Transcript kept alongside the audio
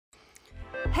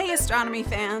Hey astronomy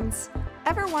fans!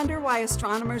 Ever wonder why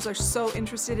astronomers are so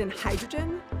interested in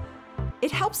hydrogen? It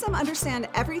helps them understand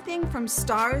everything from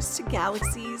stars to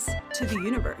galaxies to the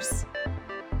universe.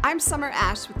 I'm Summer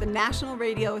Ash with the National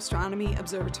Radio Astronomy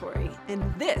Observatory, and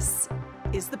this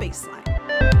is The Baseline.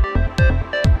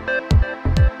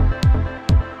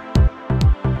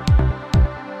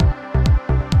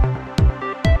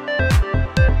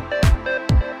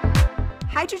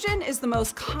 Hydrogen is the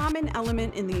most common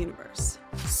element in the universe.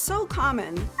 So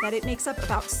common that it makes up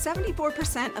about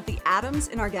 74% of the atoms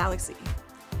in our galaxy.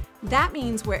 That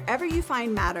means wherever you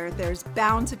find matter, there's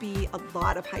bound to be a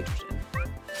lot of hydrogen.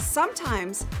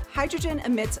 Sometimes, hydrogen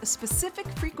emits a specific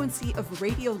frequency of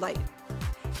radio light.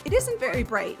 It isn't very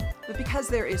bright, but because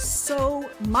there is so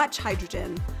much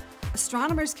hydrogen,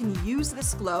 astronomers can use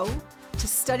this glow to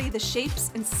study the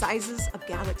shapes and sizes of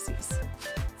galaxies.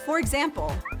 For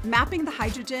example, mapping the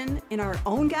hydrogen in our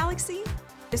own galaxy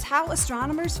is how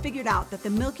astronomers figured out that the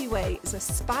Milky Way is a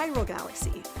spiral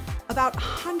galaxy, about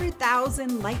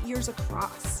 100,000 light years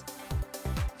across.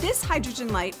 This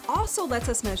hydrogen light also lets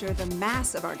us measure the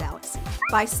mass of our galaxy.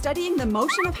 By studying the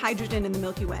motion of hydrogen in the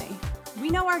Milky Way, we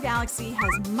know our galaxy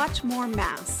has much more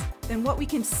mass than what we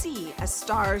can see as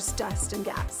stars, dust, and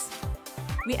gas.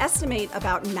 We estimate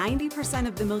about 90%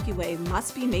 of the Milky Way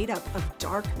must be made up of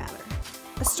dark matter.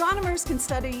 Astronomers can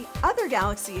study other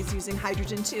galaxies using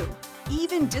hydrogen too,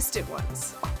 even distant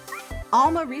ones.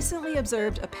 ALMA recently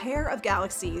observed a pair of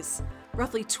galaxies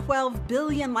roughly 12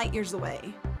 billion light years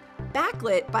away,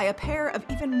 backlit by a pair of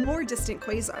even more distant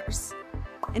quasars.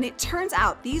 And it turns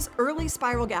out these early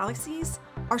spiral galaxies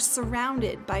are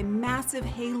surrounded by massive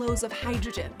halos of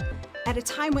hydrogen at a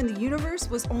time when the universe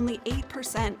was only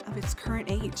 8% of its current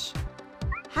age.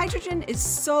 Hydrogen is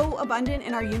so abundant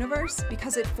in our universe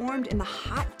because it formed in the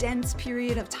hot, dense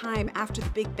period of time after the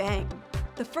Big Bang.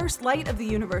 The first light of the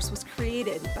universe was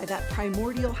created by that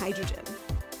primordial hydrogen.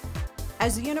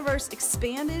 As the universe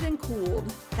expanded and cooled,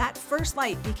 that first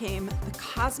light became the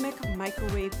cosmic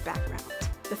microwave background,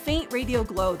 the faint radio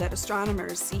glow that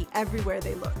astronomers see everywhere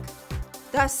they look.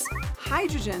 Thus,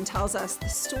 hydrogen tells us the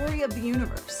story of the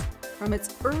universe, from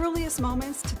its earliest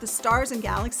moments to the stars and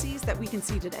galaxies that we can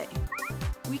see today.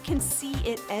 We can see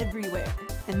it everywhere,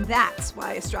 and that's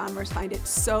why astronomers find it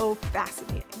so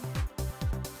fascinating.